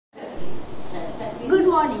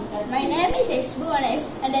morning. My name is S. Bhuvanesh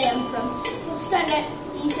and I am from 5th standard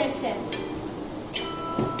E section,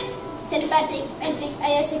 St.patricks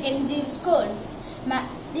Higher Secondary School.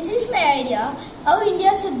 This is my idea how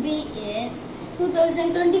India should be in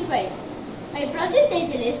 2025. My project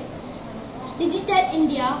title is Digital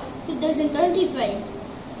India 2025.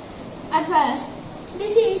 At first,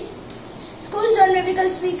 this is School Zone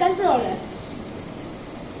Vehicle Speed Controller.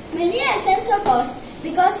 Many accidents are caused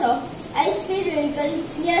because of high-speed vehicle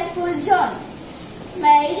near school zone.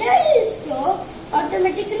 My idea is to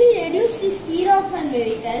automatically reduce the speed of a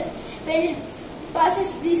vehicle when it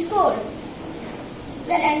passes the school.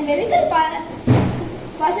 When a vehicle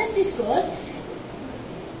passes the school,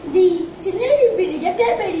 the signal will be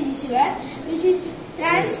rejected by the receiver, which is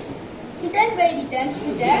transmitted by the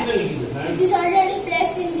transmitter, which is already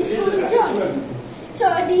placed in the school zone. So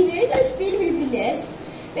the vehicle speed will be less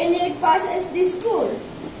when it passes the school.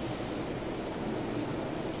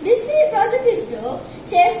 This project is to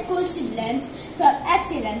save school children from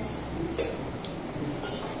accidents.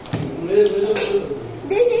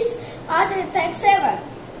 This is heart attack saver.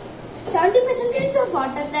 70% of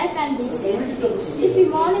heart attack can be saved if we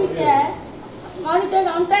monitor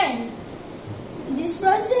on time. This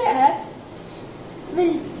project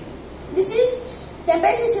this is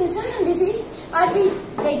temperature sensor and this is heartbeat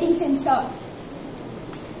rating sensor.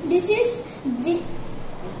 This is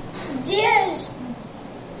GDS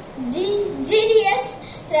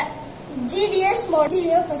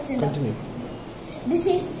modem. Continue. This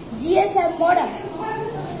is GSM modem.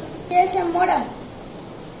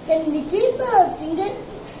 When we keep a finger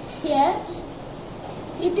here,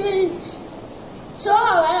 it will show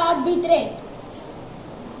our heartbeat rate.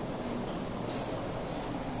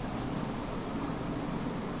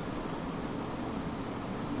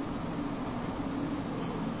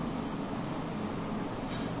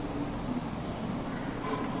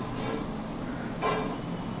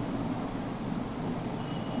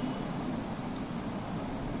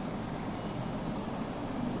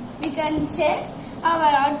 We can set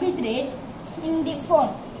our heartbeat rate in the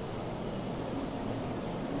phone.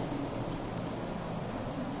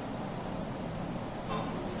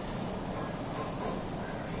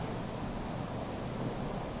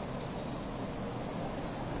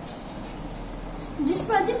 This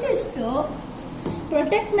project is to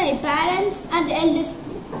protect my parents and eldest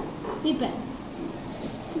people.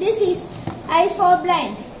 This is eyes for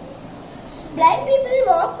blind. Blind people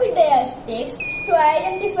walk with their sticks to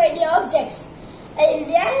identify the objects. I will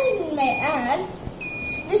wear in my hand.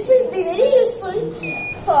 This will be very useful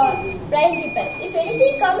for blind people. If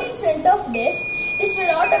anything comes in front of this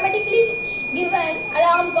will automatically give an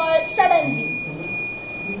alarm call suddenly.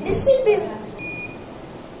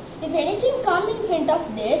 If anything comes in front of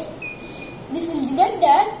this will detect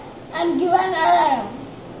that and give an alarm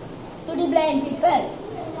to the blind people.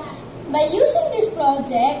 By using this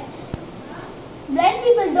project, blind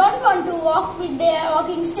people don't want to walk with their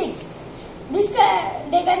walking sticks.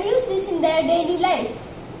 They can use this in their daily life.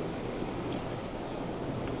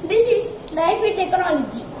 This is life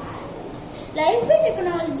technology. Life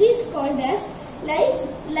technology is called as light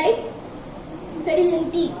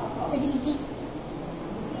fidelity.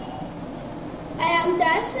 I am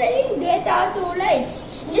transferring data through lights.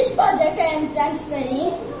 In this project, I am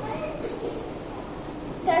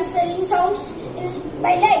transferring sounds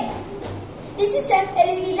by light. This is an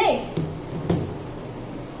LED light.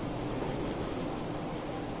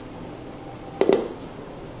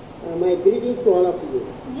 My greetings to all of you.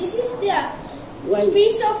 This is the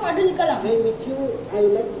speech of Abdul Kalam. I with you, I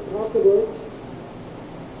would like to talk about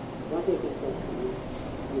what I can talk to you.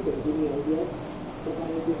 You can give me ideas.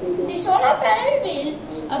 The solar panel will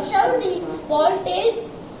observe the voltage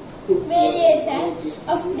variation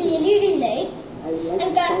of the LED light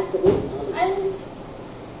and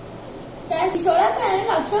the solar panel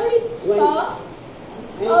observe the power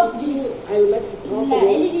of this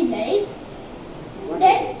LED light.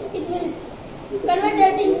 Then it will convert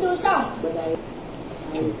that into sound.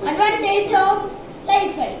 Advantage of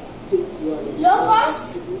Wi-Fi. Low cost,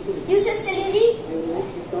 uses LED,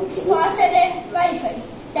 faster than Wi-Fi.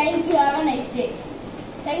 Thank you. Have a nice day.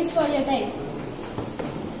 Thanks for your time.